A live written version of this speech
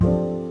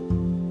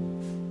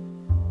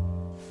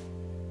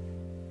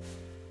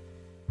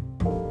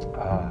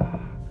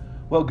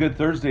Well, good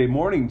Thursday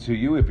morning to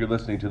you if you're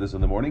listening to this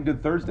in the morning.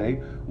 Good Thursday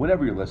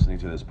whenever you're listening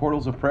to this.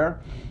 Portals of Prayer.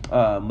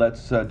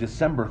 Let's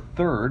December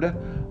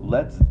 3rd.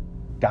 Let's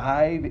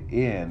dive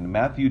in.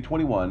 Matthew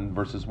 21,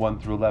 verses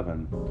 1 through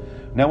 11.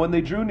 Now when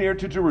they drew near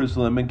to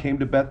Jerusalem and came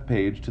to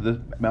Bethphage to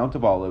the Mount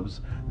of Olives,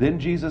 then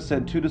Jesus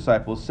sent two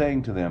disciples,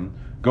 saying to them,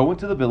 Go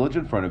into the village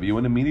in front of you,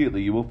 and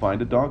immediately you will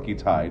find a donkey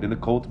tied and a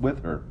colt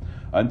with her.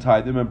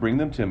 Untie them and bring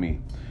them to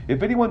me.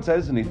 If anyone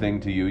says anything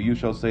to you, you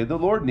shall say, The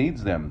Lord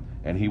needs them,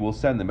 and he will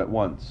send them at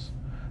once.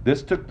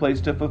 This took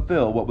place to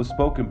fulfill what was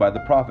spoken by the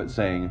prophet,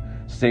 saying,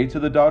 Say to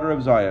the daughter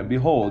of Zion,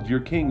 Behold,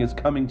 your king is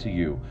coming to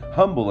you,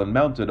 humble and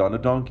mounted on a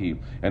donkey,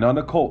 and on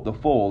a colt the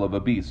foal of a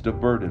beast of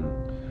burden.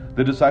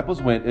 The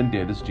disciples went and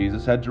did as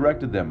Jesus had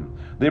directed them.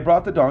 They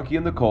brought the donkey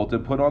and the colt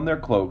and put on their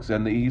cloaks,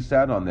 and he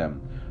sat on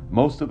them.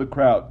 Most of the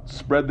crowd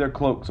spread their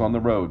cloaks on the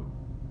road,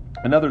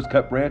 and others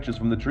cut branches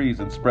from the trees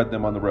and spread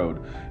them on the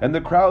road. And the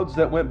crowds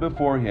that went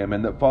before him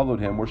and that followed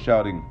him were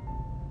shouting,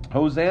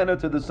 Hosanna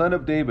to the Son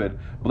of David!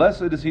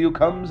 Blessed is he who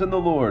comes in the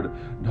Lord!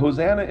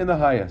 Hosanna in the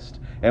highest!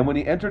 And when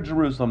he entered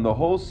Jerusalem, the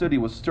whole city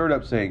was stirred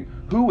up, saying,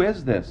 Who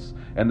is this?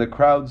 And the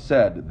crowd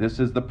said, This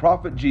is the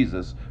prophet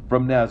Jesus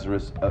from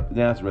Nazareth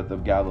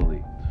of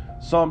Galilee.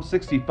 Psalm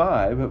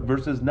 65,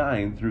 verses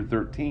 9 through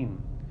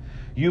 13.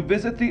 You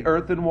visit the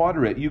earth and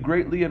water it, you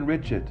greatly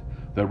enrich it.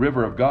 The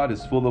river of God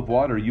is full of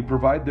water. You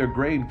provide their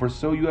grain, for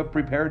so you have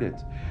prepared it.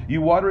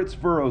 You water its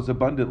furrows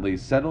abundantly,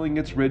 settling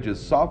its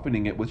ridges,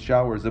 softening it with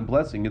showers, and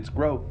blessing its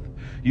growth.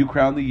 You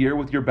crown the year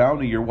with your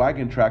bounty. Your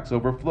wagon tracks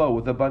overflow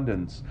with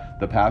abundance.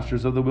 The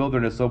pastures of the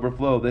wilderness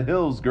overflow. The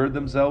hills gird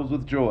themselves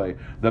with joy.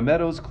 The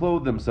meadows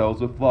clothe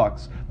themselves with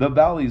flocks. The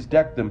valleys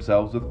deck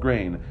themselves with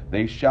grain.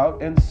 They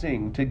shout and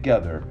sing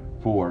together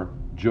for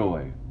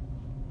joy.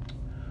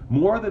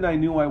 More than I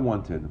knew I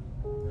wanted.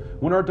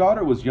 When our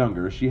daughter was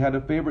younger, she had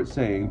a favorite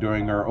saying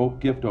during our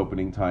gift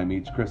opening time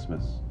each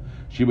Christmas.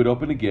 She would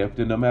open a gift,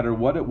 and no matter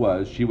what it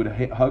was, she would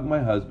hug my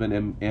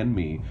husband and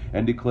me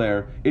and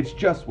declare, It's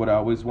just what I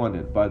always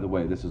wanted. By the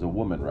way, this is a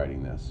woman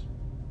writing this.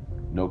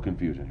 No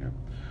confusion here.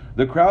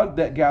 The crowd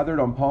that gathered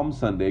on Palm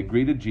Sunday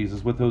greeted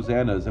Jesus with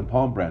hosannas and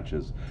palm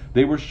branches.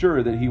 They were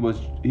sure that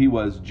he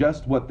was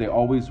just what they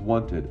always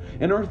wanted,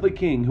 an earthly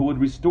king who would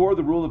restore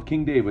the rule of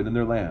King David in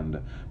their land.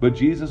 But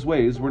Jesus'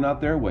 ways were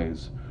not their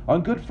ways.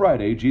 On Good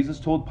Friday, Jesus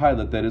told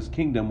Pilate that his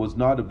kingdom was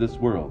not of this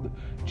world.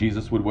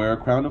 Jesus would wear a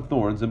crown of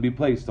thorns and be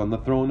placed on the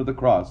throne of the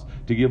cross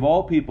to give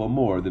all people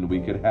more than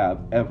we could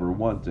have ever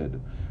wanted.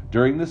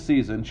 During this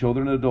season,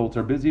 children and adults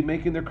are busy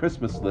making their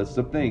Christmas lists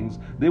of things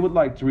they would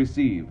like to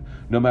receive.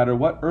 No matter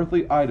what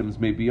earthly items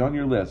may be on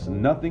your list,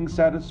 nothing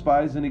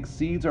satisfies and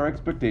exceeds our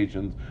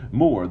expectations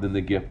more than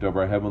the gift of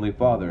our Heavenly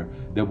Father,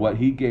 than what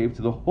He gave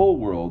to the whole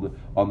world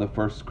on the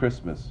first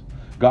Christmas.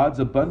 God's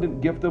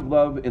abundant gift of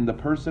love in the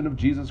person of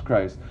Jesus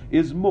Christ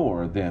is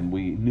more than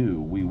we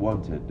knew we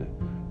wanted.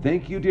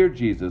 Thank you, dear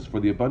Jesus, for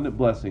the abundant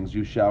blessings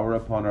you shower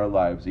upon our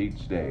lives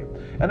each day.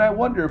 And I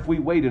wonder if we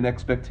wait in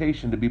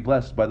expectation to be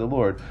blessed by the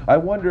Lord. I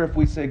wonder if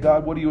we say,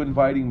 God, what are you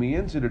inviting me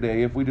into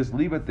today? If we just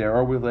leave it there,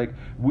 or we're like,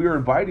 we're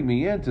inviting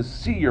me in to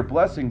see your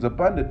blessings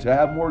abundant, to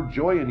have more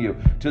joy in you,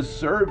 to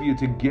serve you,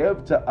 to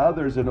give to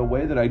others in a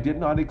way that I did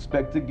not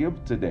expect to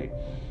give today.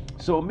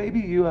 So maybe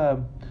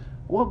you,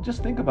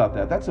 just think about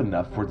that. That's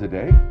enough for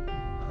today,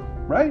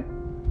 right?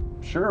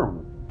 Sure,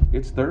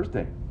 it's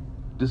Thursday,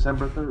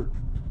 December 3rd.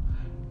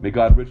 May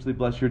God richly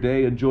bless your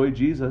day. Enjoy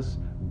Jesus.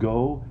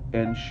 Go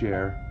and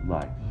share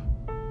life.